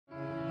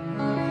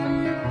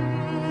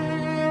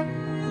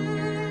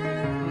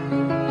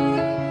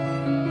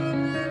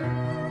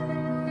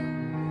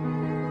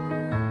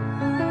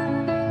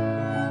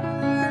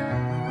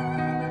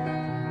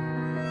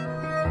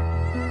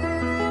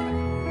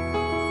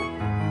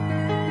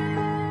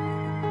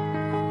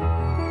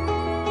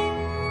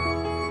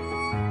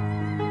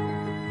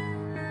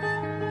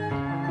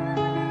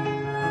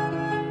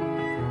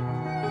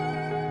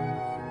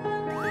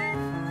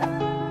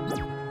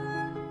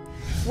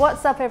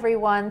What's up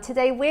everyone?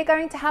 Today we're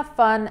going to have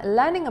fun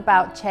learning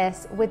about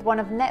chess with one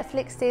of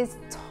Netflix's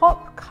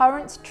top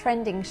current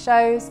trending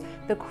shows,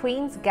 The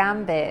Queen's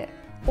Gambit.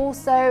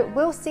 Also,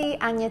 we'll see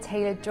Anya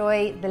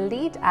Taylor-Joy, the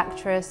lead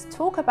actress,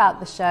 talk about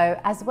the show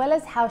as well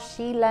as how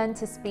she learned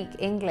to speak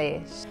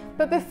English.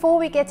 But before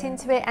we get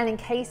into it, and in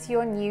case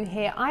you're new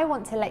here, I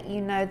want to let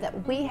you know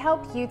that we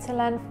help you to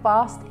learn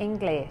fast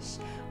English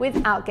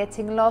without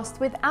getting lost,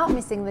 without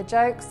missing the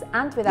jokes,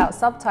 and without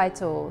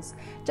subtitles.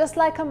 Just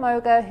like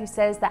Amoga, who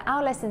says that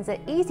our lessons are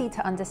easy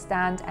to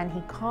understand and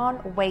he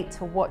can't wait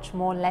to watch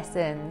more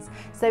lessons.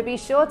 So be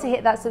sure to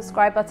hit that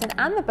subscribe button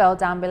and the bell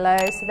down below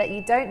so that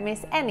you don't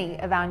miss any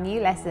of our new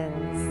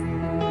lessons.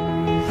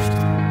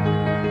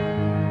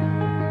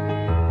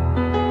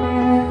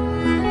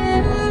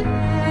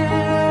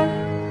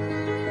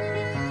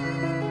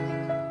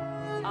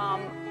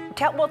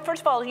 Well,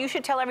 first of all, you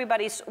should tell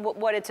everybody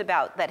what it's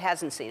about that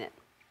hasn't seen it,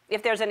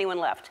 if there's anyone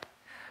left.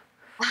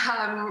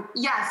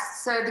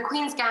 Yes, so The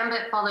Queen's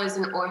Gambit follows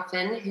an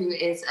orphan who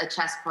is a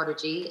chess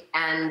prodigy,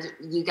 and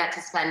you get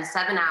to spend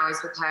 7 hours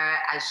with her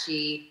as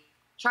she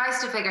tries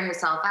to figure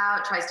herself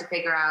out, tries to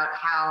figure out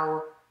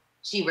how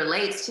she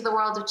relates to the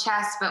world of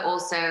chess, but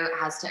also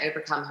has to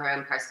overcome her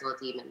own personal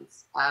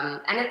demons.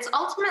 And it's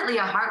ultimately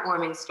a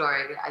heartwarming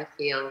story, I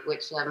feel,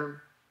 which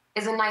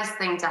is a nice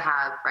thing to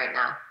have right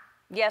now.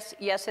 Yes,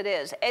 yes, it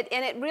is. And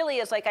it really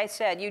is, like I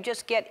said, you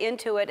just get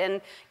into it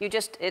and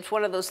it's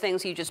one of those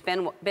things you just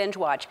binge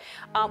watch.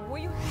 Were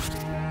you...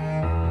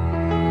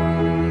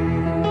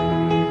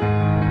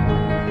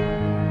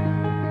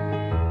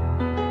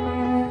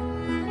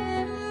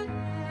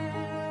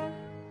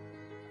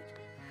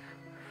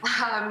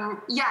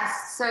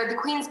 Yes, so The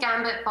Queen's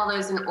Gambit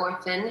follows an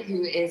orphan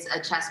who is a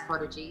chess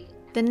prodigy.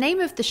 The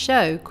name of the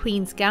show,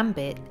 Queen's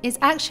Gambit, is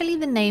actually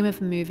the name of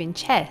a move in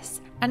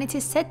chess, and it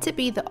is said to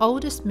be the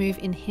oldest move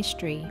in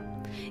history.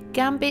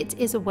 Gambit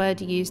is a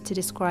word used to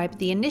describe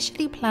the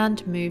initially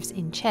planned moves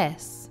in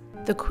chess.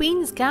 The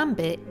Queen's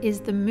Gambit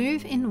is the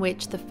move in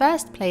which the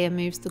first player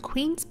moves the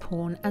queen's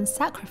pawn and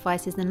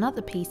sacrifices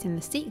another piece in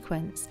the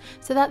sequence,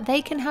 so that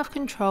they can have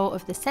control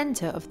of the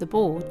centre of the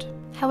board.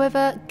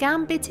 However,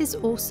 Gambit is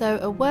also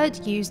a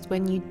word used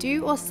when you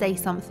do or say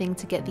something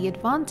to get the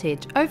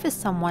advantage over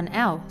someone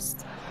else.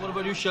 What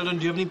about you, Sheldon?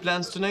 Do you have any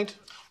plans tonight?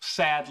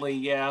 Sadly,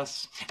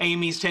 yes.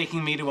 Amy's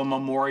taking me to a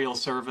memorial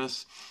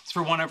service. It's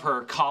for one of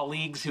her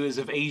colleagues who is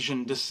of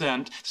Asian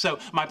descent. So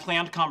my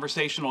planned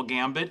conversational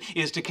gambit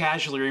is to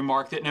casually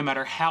remark that no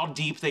matter how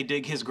deep they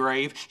dig his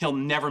grave, he'll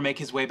never make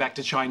his way back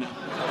to China.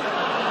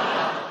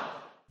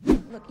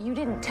 Look, you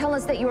didn't tell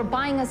us that you were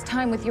buying us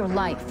time with your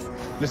life.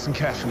 Listen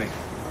carefully.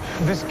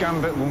 This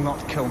gambit will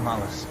not kill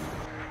Malice.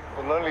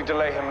 It will only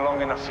delay him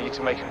long enough for you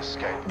to make an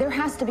escape. There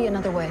has to be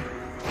another way.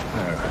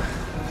 No,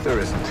 there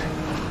isn't.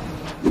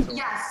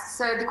 Yes,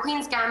 so The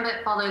Queen's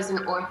Gambit follows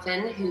an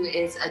orphan who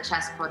is a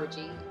chess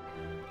prodigy.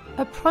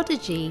 A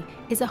prodigy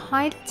is a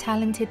highly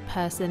talented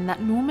person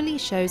that normally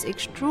shows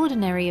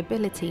extraordinary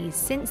abilities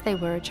since they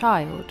were a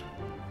child.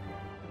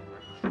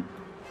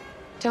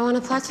 Don't want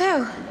a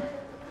plateau?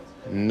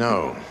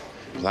 No.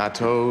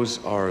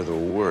 Plateaus are the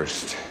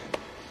worst.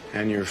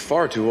 And you're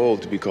far too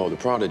old to be called a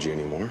prodigy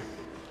anymore.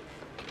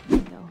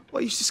 Well, I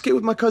used to skate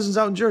with my cousins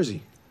out in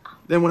Jersey.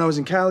 Then when I was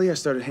in Cali, I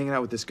started hanging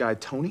out with this guy,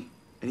 Tony.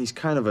 And he's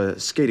kind of a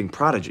skating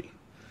prodigy.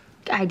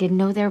 I didn't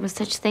know there was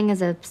such thing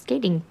as a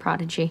skating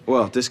prodigy.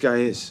 Well, this guy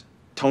is.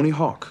 Tony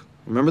Hawk.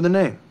 Remember the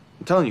name.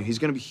 I'm telling you, he's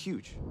gonna be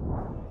huge.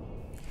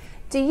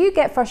 Do you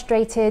get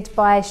frustrated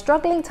by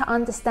struggling to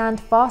understand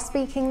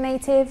fast-speaking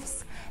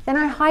natives? Then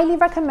I highly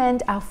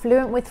recommend our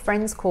Fluent with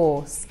Friends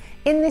course.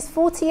 In this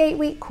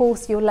 48-week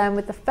course, you'll learn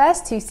with the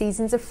first 2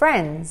 seasons of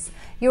Friends.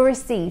 You'll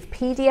receive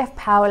PDF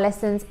power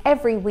lessons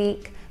every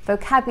week,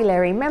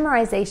 vocabulary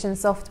memorization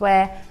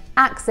software,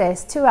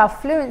 access to our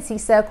Fluency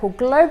Circle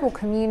global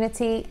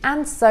community,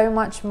 and so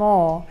much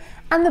more.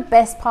 And the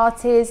best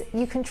part is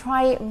you can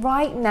try it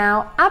right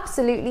now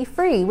absolutely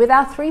free with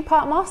our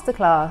 3-part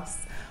masterclass.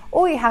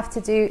 All you have to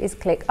do is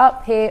click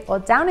up here or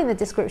down in the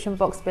description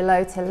box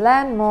below to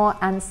learn more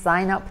and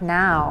sign up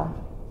now.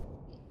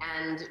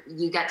 And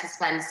you get to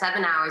spend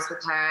 7 hours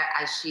with her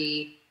as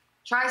she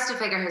tries to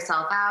figure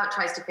herself out,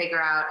 tries to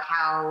figure out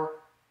how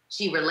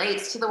she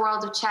relates to the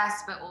world of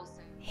chess, but also...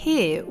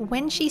 Here,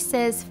 when she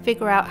says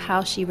figure out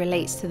how she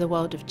relates to the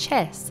world of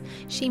chess,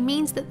 she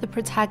means that the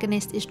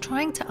protagonist is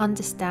trying to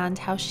understand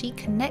how she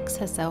connects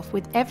herself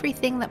with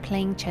everything that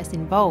playing chess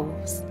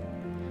involves.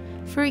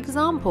 For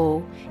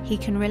example, he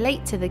can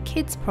relate to the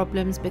kid's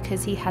problems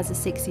because he has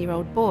a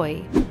 6-year-old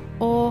boy,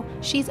 or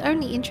she's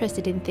only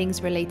interested in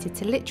things related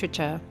to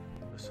literature.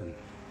 Listen,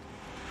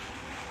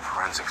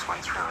 forensics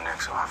went through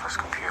Nick's office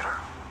computer.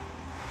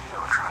 They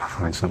were trying to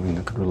find something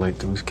that could relate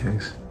to his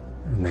case,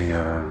 and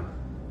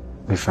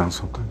they found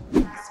something.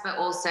 Yes, but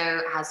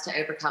also has to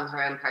overcome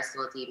her own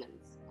personal demons.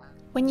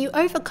 When you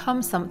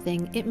overcome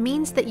something, it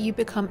means that you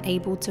become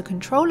able to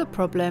control a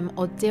problem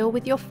or deal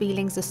with your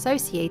feelings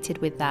associated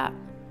with that.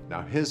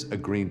 Now, his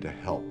agreeing to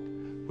help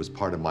was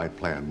part of my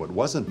plan. What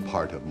wasn't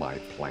part of my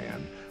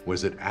plan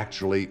was it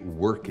actually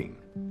working.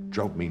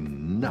 Drove me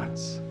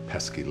nuts.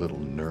 Pesky little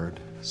nerd.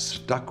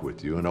 Stuck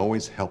with you and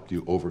always helped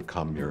you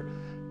overcome your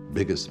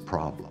biggest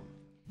problem.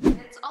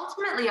 It's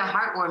ultimately a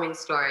heartwarming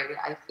story,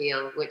 I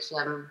feel, which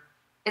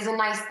is a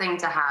nice thing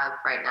to have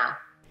right now.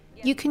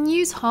 You can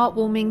use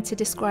heartwarming to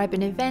describe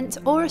an event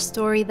or a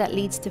story that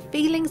leads to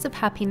feelings of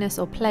happiness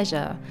or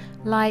pleasure,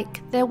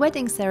 like their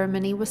wedding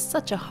ceremony was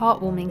such a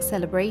heartwarming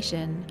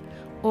celebration,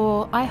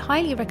 or I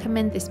highly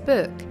recommend this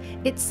book,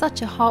 it's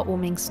such a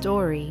heartwarming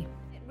story.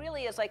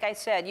 Is, like I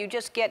said, you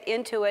just get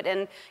into it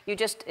and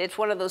it's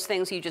one of those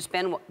things you just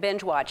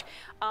binge watch.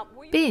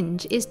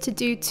 Binge is to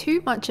do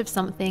too much of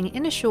something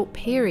in a short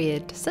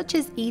period, such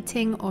as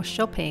eating or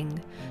shopping.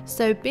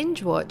 So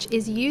binge watch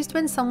is used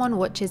when someone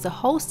watches a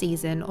whole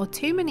season or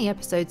too many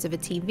episodes of a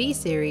TV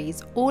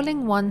series all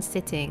in one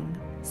sitting.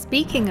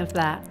 Speaking of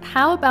that,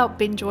 how about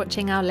binge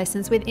watching our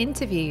lessons with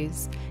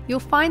interviews? You'll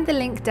find the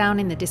link down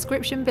in the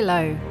description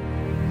below.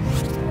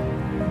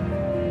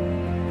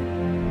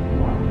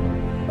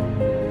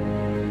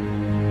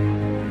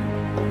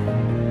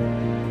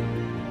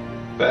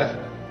 Beth,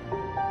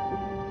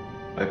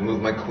 I've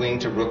moved my queen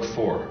to rook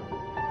 4.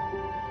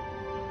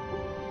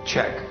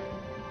 Check.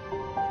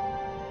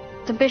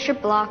 The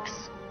bishop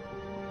blocks.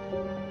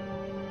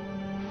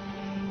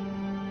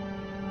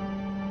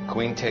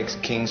 Queen takes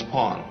king's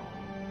pawn.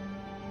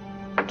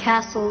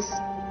 Castles.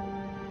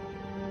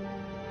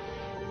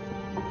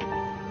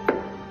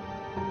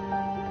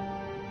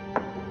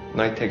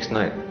 Knight takes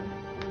knight.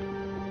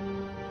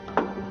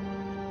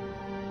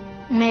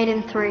 Mate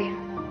in 3.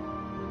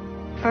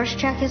 First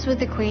check is with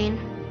the queen.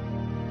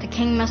 The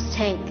king must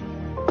take.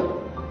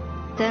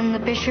 Then the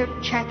bishop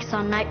checks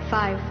on knight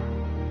 5.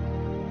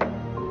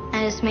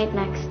 And his mate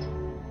next.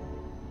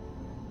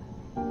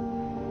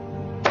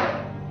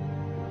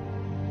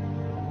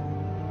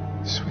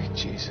 Sweet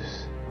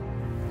Jesus.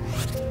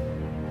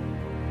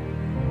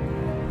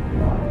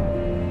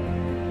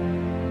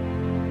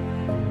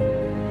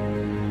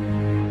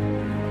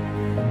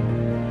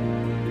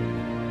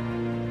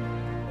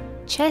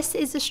 Chess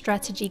is a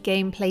strategy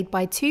game played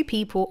by 2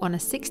 people on a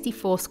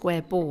 64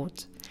 square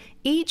board.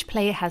 Each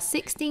player has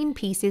 16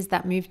 pieces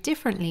that move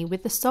differently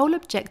with the sole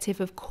objective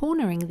of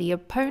cornering the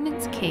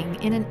opponent's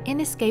king in an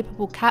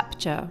inescapable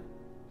capture.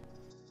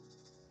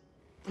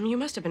 You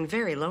must have been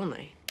very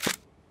lonely.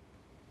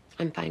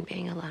 I'm fine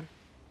being alone.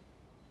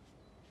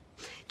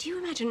 Do you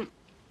imagine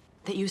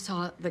that you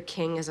saw the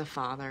king as a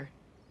father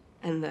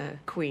and the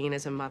queen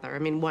as a mother? I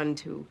mean, one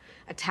to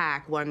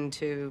attack, one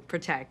to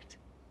protect.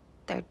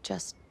 They're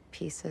just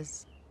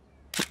pieces.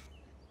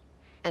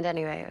 And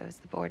anyway, it was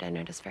the board I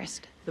noticed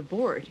first. The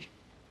board?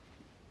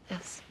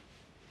 Yes.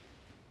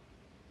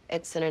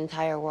 It's an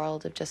entire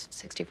world of just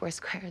 64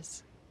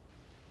 squares.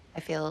 I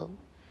feel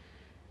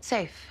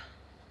safe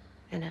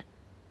in it.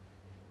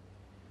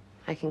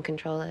 I can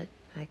control it.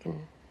 I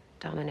can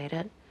dominate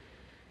it.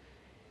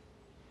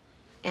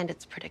 And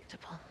it's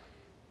predictable.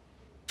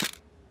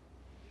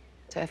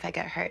 So if I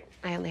get hurt,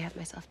 I only have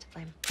myself to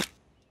blame.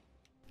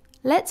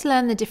 Let's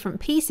learn the different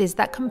pieces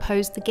that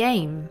compose the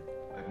game.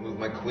 I've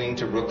moved my queen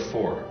to rook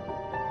 4.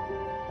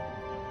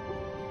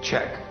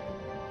 Check.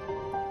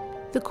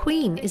 The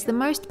queen is the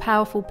most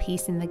powerful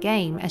piece in the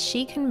game as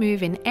she can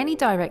move in any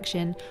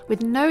direction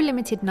with no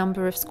limited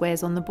number of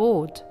squares on the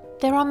board.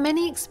 There are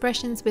many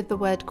expressions with the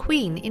word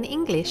queen in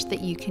English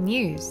that you can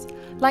use,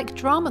 like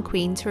drama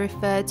queen to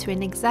refer to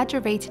an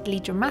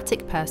exaggeratedly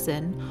dramatic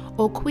person,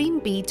 or queen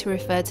bee to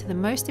refer to the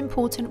most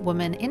important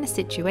woman in a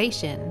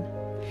situation.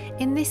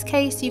 In this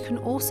case, you can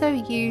also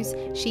use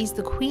she's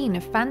the queen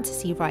of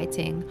fantasy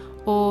writing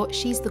or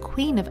she's the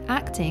queen of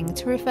acting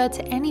to refer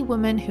to any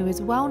woman who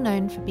is well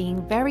known for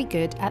being very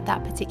good at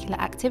that particular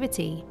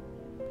activity.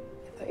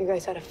 I thought you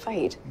guys had a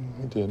fight.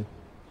 We did.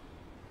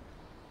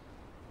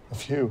 A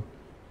few.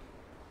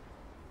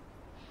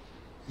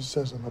 He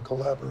says I'm a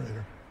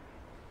collaborator.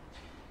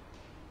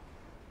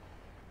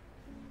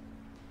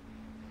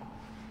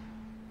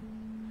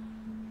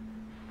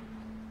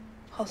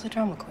 How's the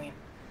drama queen?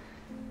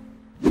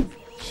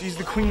 She's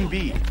the queen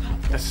bee,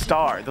 the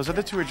star. Those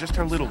other 2 are just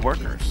her little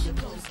workers.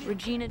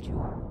 Regina.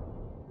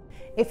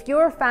 If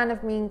you're a fan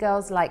of Mean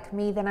Girls like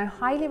me, then I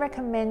highly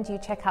recommend you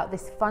check out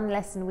this fun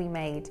lesson we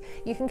made.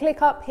 You can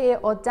click up here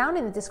or down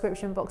in the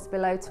description box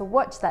below to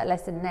watch that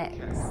lesson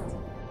next.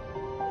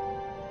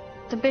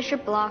 The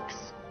bishop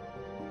blocks.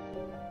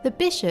 The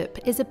bishop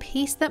is a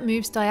piece that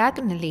moves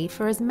diagonally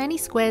for as many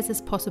squares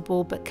as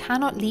possible but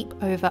cannot leap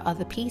over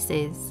other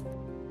pieces.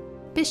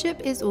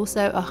 Bishop is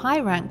also a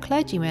high-rank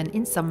clergyman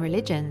in some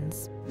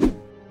religions.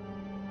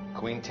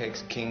 Queen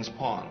takes king's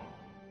pawn.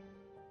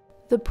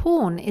 The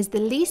pawn is the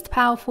least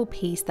powerful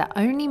piece that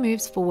only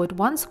moves forward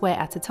 1 square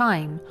at a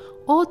time,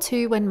 or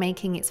 2 when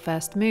making its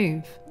first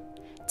move.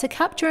 To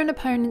capture an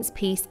opponent's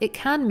piece, it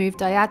can move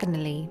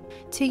diagonally.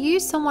 To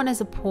use someone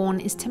as a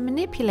pawn is to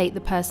manipulate the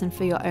person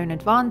for your own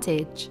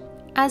advantage.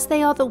 As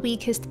they are the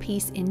weakest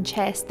piece in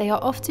chess, they are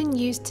often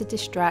used to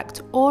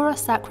distract or are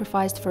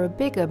sacrificed for a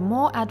bigger,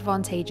 more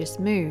advantageous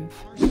move.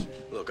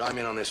 Look, I'm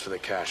in on this for the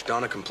cash.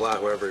 Donna can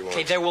plow wherever he wants.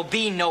 Okay, there will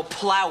be no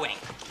plowing.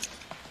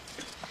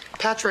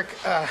 Patrick,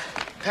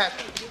 Pat,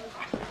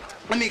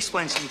 let me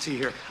explain something to you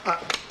here.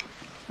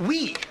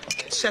 We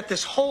set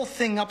this whole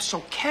thing up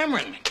so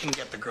Cameron can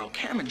get the girl.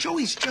 Cameron,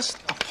 Joey's just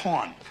a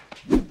pawn.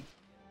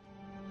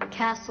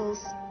 Castles.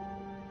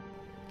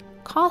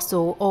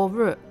 Castle, or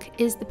rook,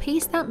 is the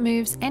piece that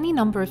moves any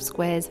number of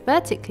squares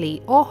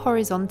vertically or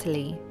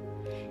horizontally.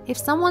 If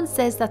someone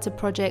says that a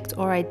project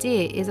or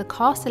idea is a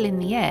castle in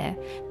the air,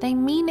 they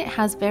mean it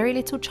has very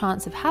little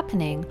chance of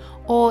happening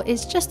or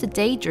is just a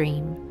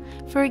daydream.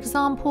 For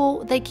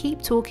example, they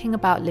keep talking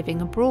about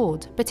living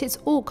abroad, but it's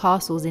all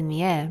castles in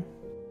the air.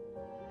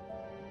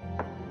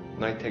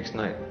 Knight takes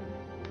knight.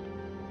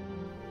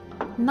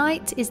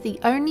 Knight is the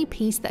only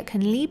piece that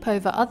can leap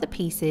over other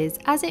pieces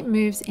as it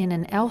moves in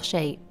an L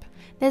shape.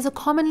 There's a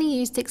commonly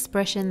used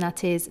expression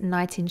that is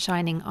knight in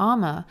shining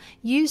armor,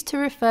 used to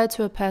refer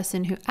to a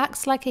person who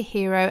acts like a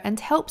hero and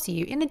helps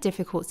you in a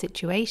difficult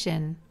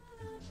situation.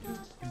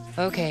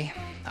 Okay,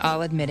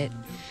 I'll admit it.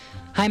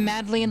 I'm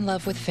madly in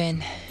love with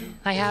Finn.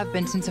 I have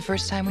been since the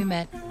first time we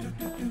met.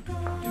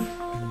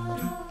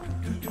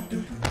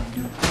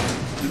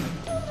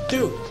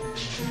 Dude,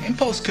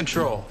 impulse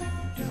control.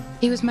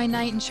 He was my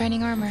knight in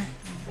shining armor.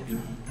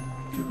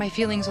 My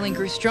feelings only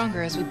grew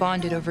stronger as we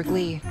bonded over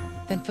Glee,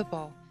 then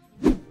football.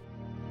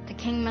 The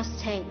king must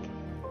take.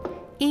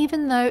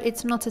 Even though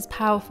it's not as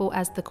powerful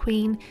as the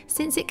queen,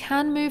 since it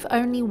can move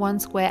only one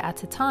square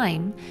at a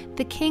time,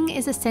 the king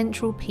is a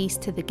central piece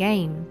to the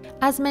game.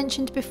 As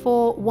mentioned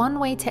before, one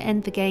way to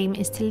end the game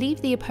is to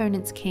leave the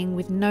opponent's king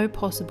with no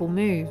possible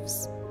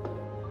moves.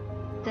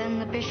 Then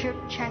the bishop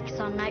checks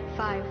on knight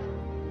 5.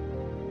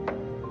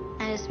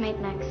 And his mate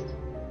next.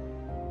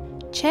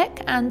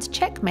 Check and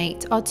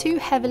checkmate are two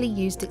heavily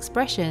used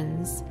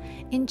expressions.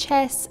 In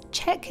chess,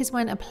 check is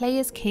when a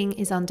player's king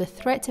is under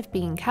threat of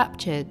being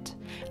captured,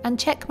 and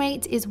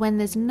checkmate is when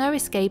there's no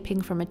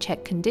escaping from a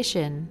check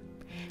condition.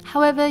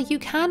 However, you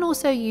can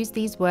also use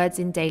these words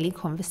in daily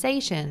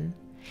conversation.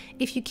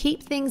 If you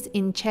keep things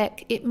in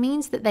check, it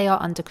means that they are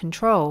under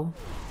control.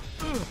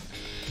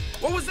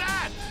 What was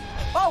that?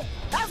 Oh,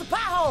 that's a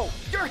pothole!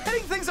 You're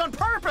hitting things on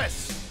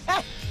purpose!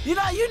 Hey, you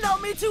know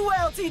me too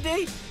well,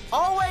 TD.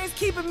 Always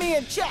keeping me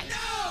in check.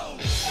 No!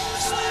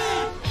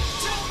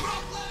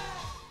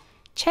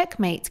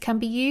 Checkmate can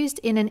be used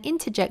in an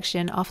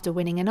interjection after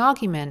winning an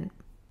argument.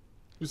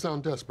 You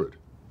sound desperate.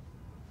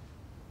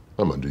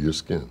 I'm under your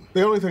skin.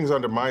 The only things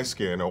under my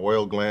skin are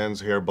oil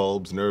glands, hair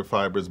bulbs, nerve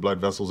fibers, blood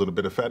vessels, and a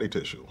bit of fatty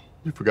tissue.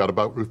 You forgot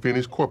about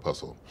Rufini's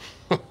corpuscle.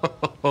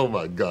 Oh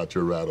my God,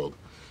 you're rattled.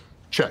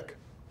 Check.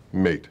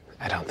 Mate.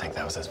 I don't think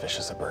that was as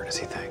vicious a bird as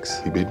he thinks.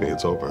 He beat me,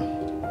 it's over.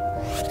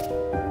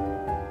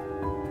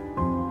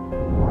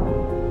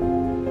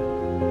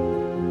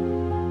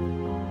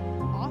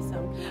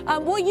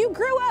 Well, you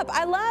grew up,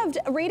 I loved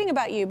reading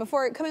about you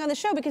before coming on the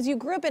show because you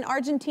grew up in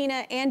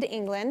Argentina and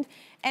England.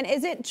 And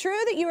is it true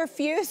that you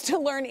refused to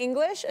learn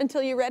English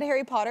until you read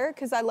Harry Potter?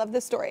 Because I love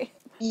this story.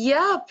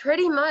 Yeah,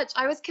 pretty much.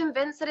 I was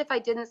convinced that if I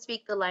didn't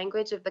speak the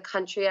language of the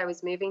country I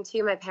was moving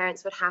to, my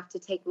parents would have to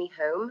take me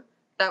home.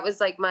 That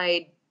was like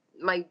my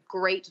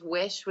great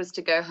wish, was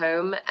to go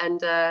home. And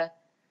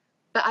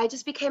but I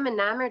just became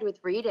enamored with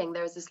reading.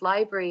 There was this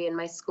library in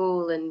my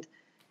school, and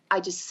I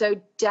just so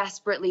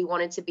desperately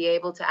wanted to be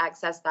able to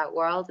access that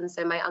world. And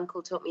so my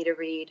uncle taught me to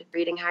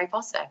reading Harry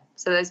Potter.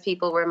 So those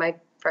people were my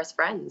first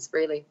friends,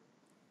 really.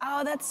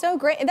 Oh, that's so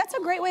great. And that's a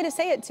great way to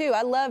say it, too.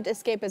 I loved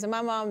escapism.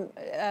 My mom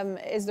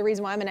is the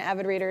reason why I'm an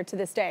avid reader to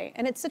this day.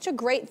 And it's such a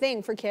great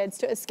thing for kids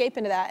to escape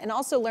into that and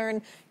also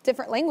learn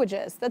different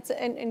languages. That's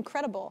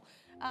incredible.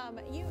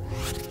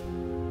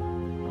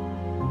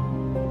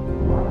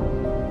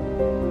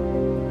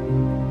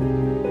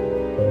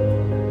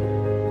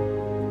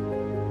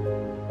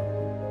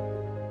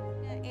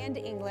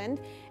 England.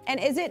 And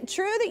is it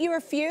true that you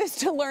refused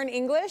to learn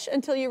English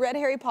until you read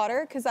Harry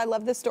Potter? Because I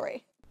love this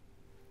story.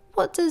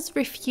 What does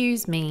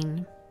refuse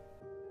mean?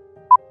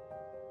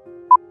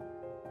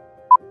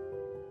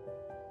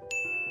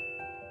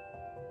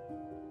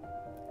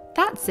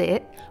 That's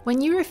it.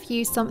 When you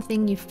refuse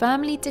something, you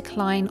firmly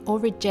decline or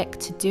reject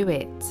to do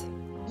it.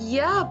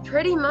 Yeah,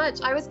 pretty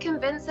much. I was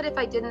convinced that if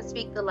I didn't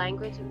speak the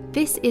language...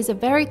 This is a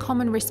very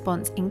common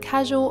response in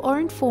casual or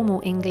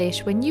informal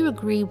English when you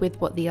agree with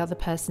what the other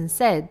person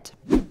said.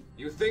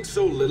 You think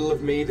so little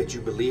of me that you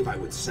believe I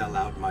would sell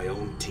out my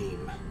own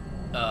team?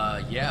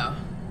 Yeah,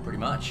 pretty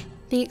much.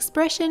 The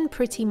expression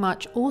pretty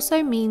much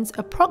also means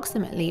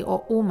approximately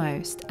or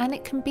almost, and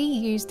it can be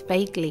used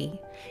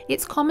vaguely.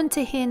 It's common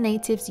to hear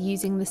natives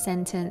using the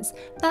sentence,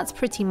 "That's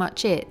pretty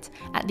much it,"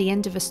 at the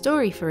end of a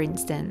story, for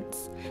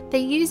instance. They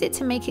use it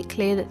to make it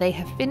clear that they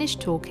have finished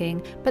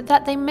talking, but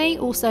that they may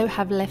also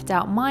have left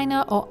out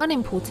minor or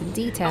unimportant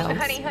details. Oh,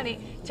 honey,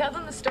 tell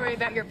them the story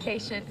about your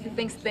patient who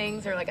thinks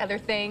things are like other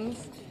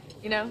things,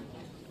 you know?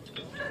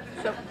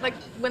 So, like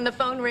when the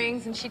phone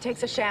rings and she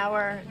takes a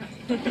shower.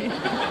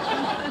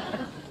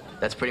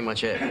 That's pretty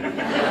much it.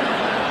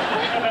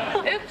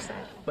 Oops.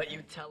 But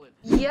you tell it.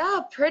 Yeah,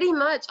 pretty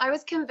much. I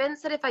was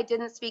convinced that if I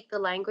didn't speak the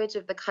language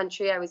of the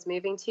country I was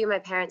moving to, my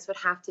parents would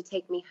have to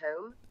take me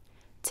home.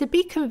 To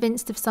be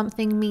convinced of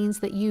something means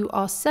that you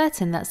are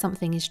certain that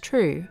something is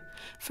true.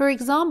 For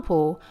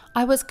example,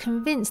 I was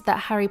convinced that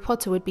Harry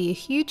Potter would be a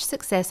huge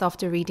success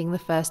after reading the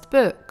first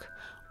book.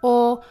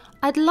 Or,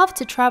 I'd love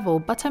to travel,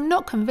 but I'm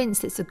not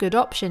convinced it's a good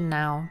option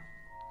now.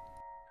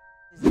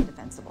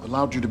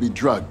 Allowed you to be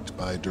drugged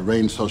by a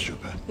deranged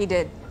sociopath. He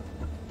did.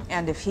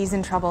 And if he's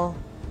in trouble,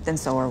 then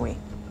so are we.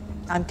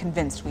 I'm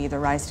convinced we either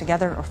rise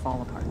together or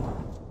fall apart.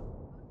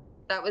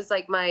 That was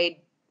like my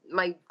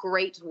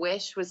great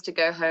wish, was to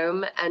go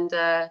home, and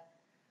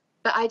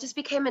but I just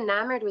became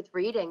enamored with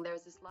reading. There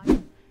was this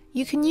line.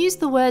 You can use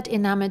the word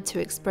enamored to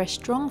express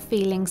strong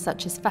feelings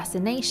such as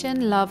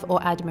fascination, love, or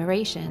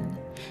admiration.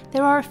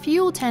 There are a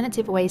few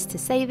alternative ways to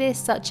say this,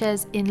 such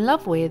as in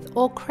love with,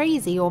 or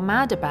crazy or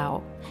mad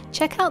about.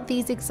 Check out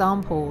these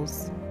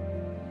examples.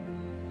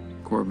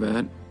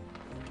 Corvette?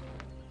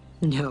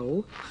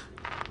 No.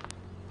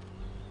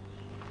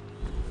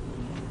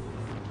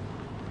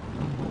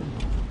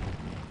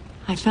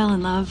 I fell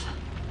in love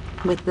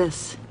with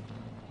this.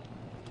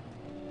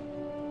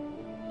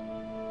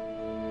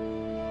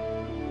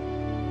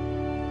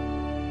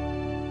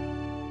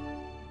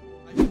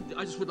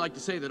 I just would like to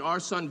say that our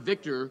son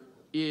Victor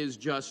is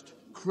just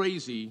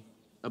crazy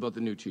about the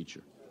new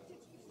teacher.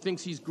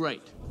 Thinks he's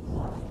great.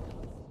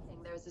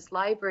 There was this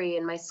library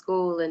in my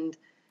school, and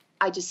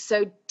I just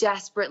so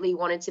desperately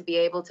wanted to be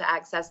able to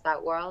access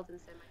that world. And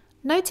so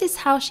Notice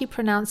how she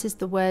pronounces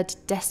the word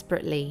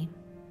desperately.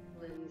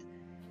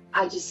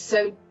 I just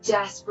so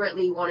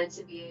desperately wanted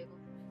to be able.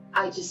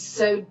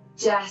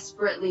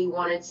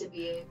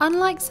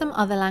 Unlike some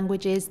other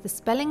languages, the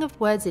spelling of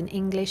words in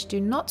English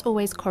do not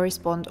always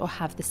correspond or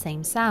have the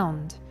same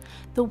sound.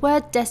 The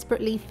word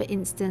desperately, for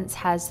instance,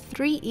 has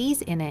 3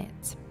 E's in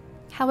it.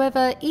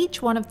 However,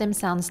 each one of them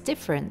sounds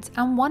different,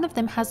 and one of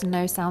them has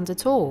no sound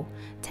at all.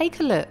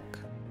 Take a look.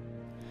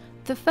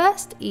 The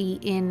first E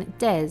in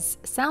des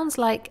sounds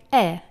like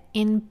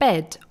in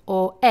bed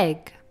or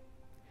egg.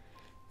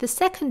 The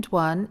second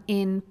one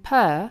in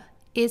per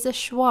is a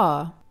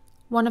schwa,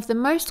 one of the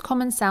most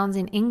common sounds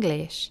in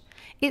English.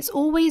 It's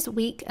always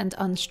weak and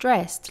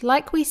unstressed,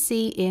 like we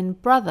see in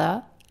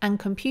brother and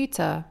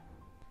computer.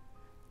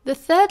 The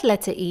third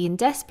letter E in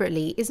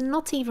desperately is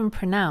not even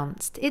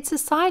pronounced. It's a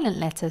silent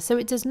letter, so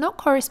it does not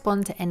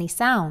correspond to any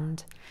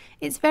sound.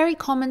 It's very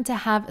common to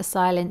have a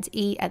silent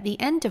E at the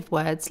end of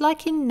words,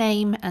 like in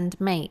name and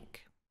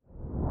make.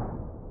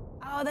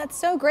 Oh, that's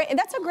so great. And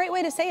that's a great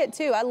way to say it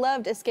too. I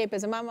loved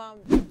escapism. My mom.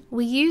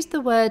 We use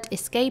the word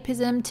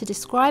escapism to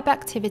describe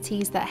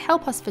activities that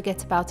help us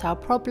forget about our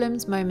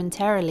problems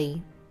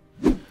momentarily.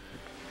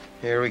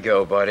 Here we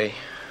go, buddy.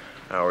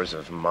 Hours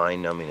of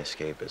mind-numbing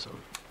escapism.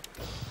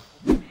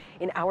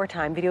 In our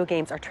time, video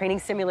games are training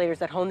simulators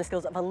that hone the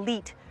skills of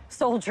elite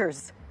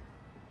soldiers.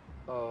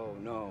 Oh,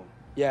 no.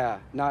 Yeah,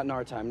 not in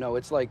our time. No,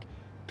 it's like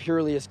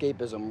purely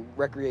escapism,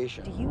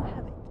 recreation. Do you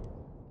have it?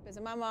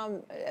 My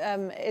mom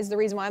is the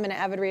reason why I'm an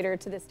avid reader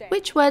to this day.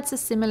 Which words are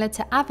similar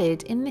to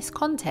avid in this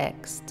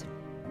context?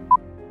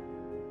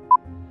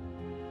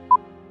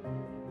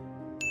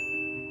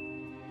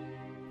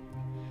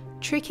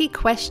 Tricky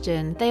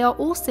question. They are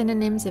all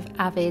synonyms of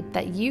avid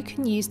that you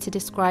can use to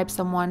describe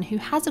someone who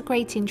has a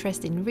great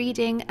interest in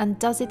reading and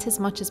does it as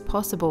much as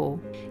possible.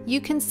 You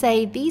can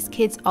say these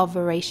kids are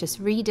voracious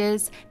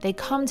readers, they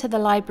come to the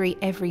library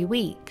every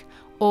week.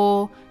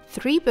 Or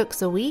 3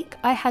 books a week?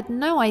 I had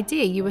no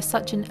idea you were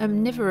such an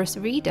omnivorous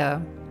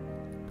reader.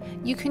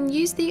 You can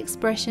use the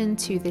expression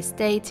to this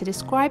day to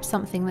describe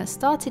something that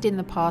started in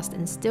the past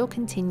and still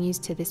continues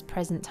to this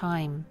present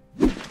time.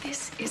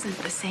 This isn't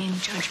the same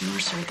Judge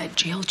Mercer that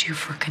jailed you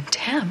for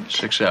contempt.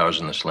 6 hours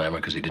in the slammer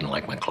because he didn't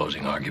like my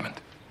closing argument.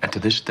 And to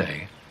this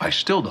day, I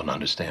still don't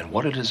understand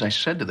what it is I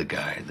said to the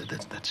guy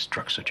that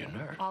struck such a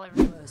nerve.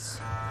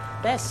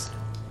 This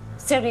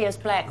Sirius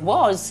Black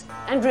was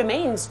and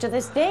remains to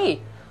this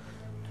day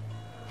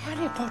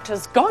Harry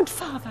Potter's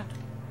godfather.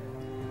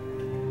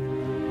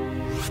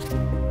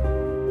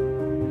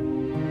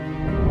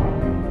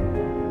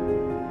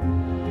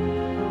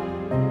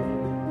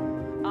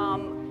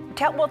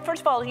 Well, first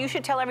of all, you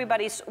should tell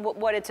everybody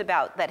what it's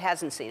about that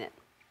hasn't seen it,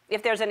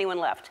 if there's anyone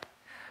left.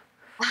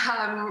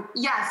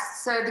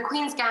 Yes, so the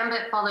Queen's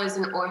Gambit follows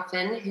an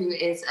orphan who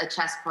is a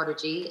chess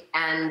prodigy,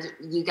 and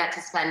you get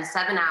to spend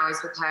 7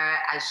 hours with her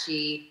as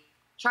she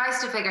tries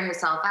to figure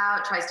herself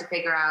out, tries to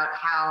figure out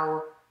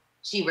how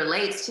she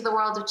relates to the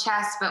world of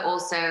chess, but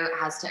also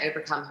has to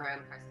overcome her own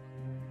personal.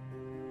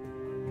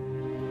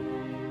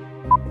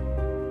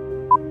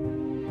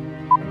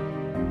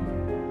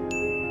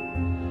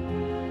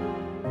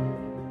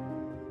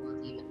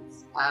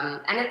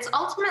 And it's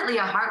ultimately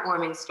a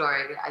heartwarming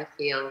story, I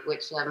feel,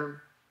 which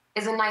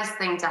is a nice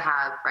thing to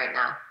have right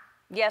now.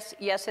 Yes,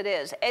 yes, it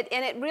is. And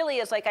it really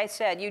is, like I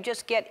said, you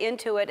just get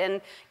into it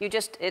and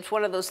it's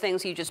one of those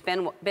things you just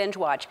binge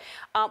watch.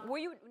 Were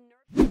you...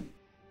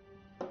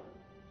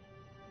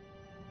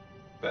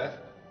 Beth,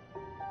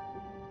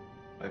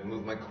 I've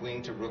moved my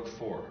queen to rook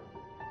 4.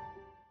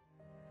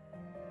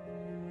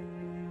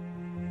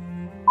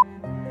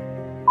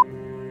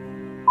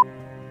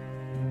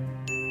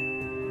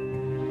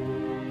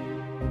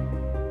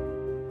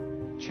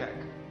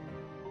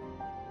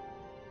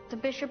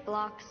 bishop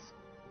blocks.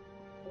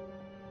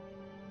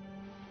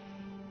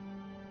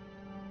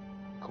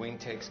 Queen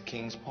takes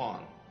king's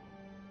pawn.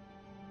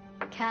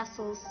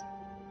 Castles.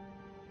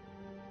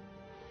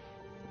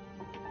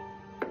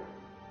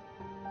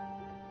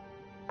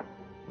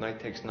 Knight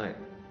takes knight.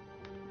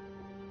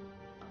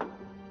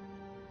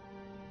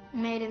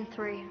 Mate in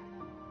 3.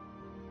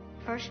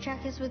 First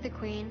check is with the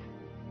queen.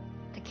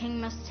 The king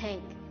must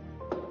take.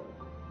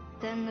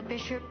 Then the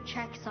bishop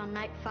checks on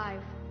knight 5.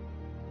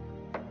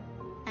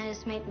 And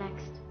his mate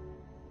next.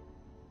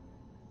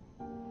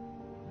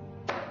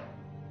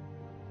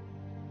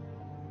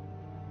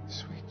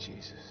 Sweet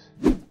Jesus.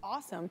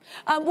 Awesome.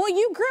 Well,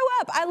 you grew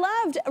up, I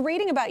loved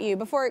reading about you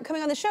before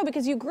coming on the show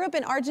because you grew up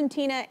in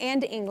Argentina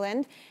and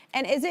England.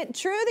 And is it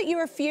true that you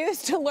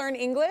refused to learn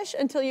English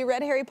until you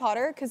read Harry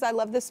Potter? Because I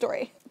love this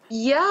story.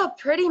 Yeah,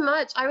 pretty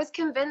much. I was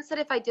convinced that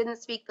if I didn't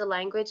speak the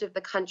language of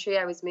the country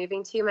I was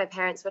moving to, my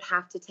parents would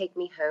have to take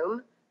me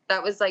home.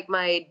 That was like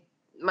my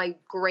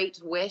great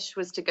wish,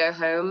 was to go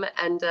home.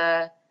 And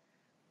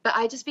but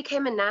I just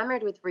became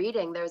enamored with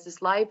reading. There was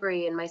this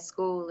library in my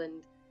school,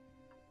 and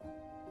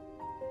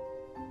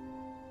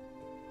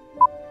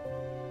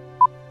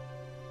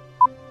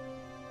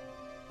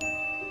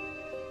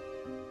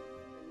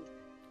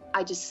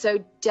I just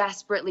so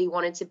desperately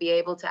wanted to be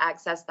able to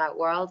access that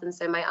world. And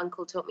so my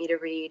uncle taught me to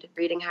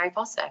reading Harry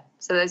Potter.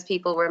 So those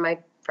people were my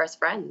first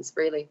friends,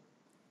 really.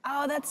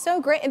 Oh, that's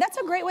so great. And that's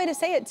a great way to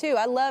say it, too.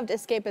 I loved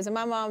escapism.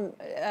 My mom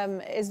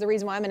is the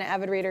reason why I'm an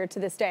avid reader to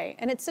this day.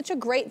 And it's such a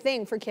great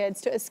thing for kids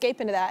to escape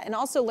into that and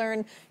also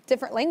learn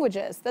different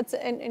languages. That's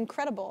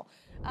incredible.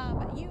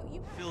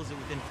 You fills it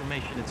with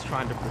information it's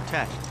trying to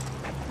protect.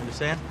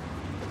 Understand?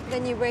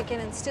 Then you break in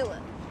and steal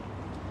it.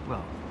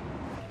 Well,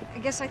 I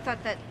guess I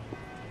thought that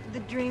the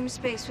dream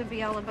space would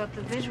be all about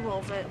the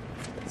visual, but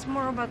it's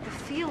more about the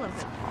feel of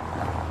it.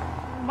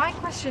 My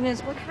question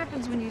is, what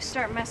happens when you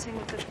start messing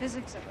with the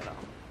physics of it all?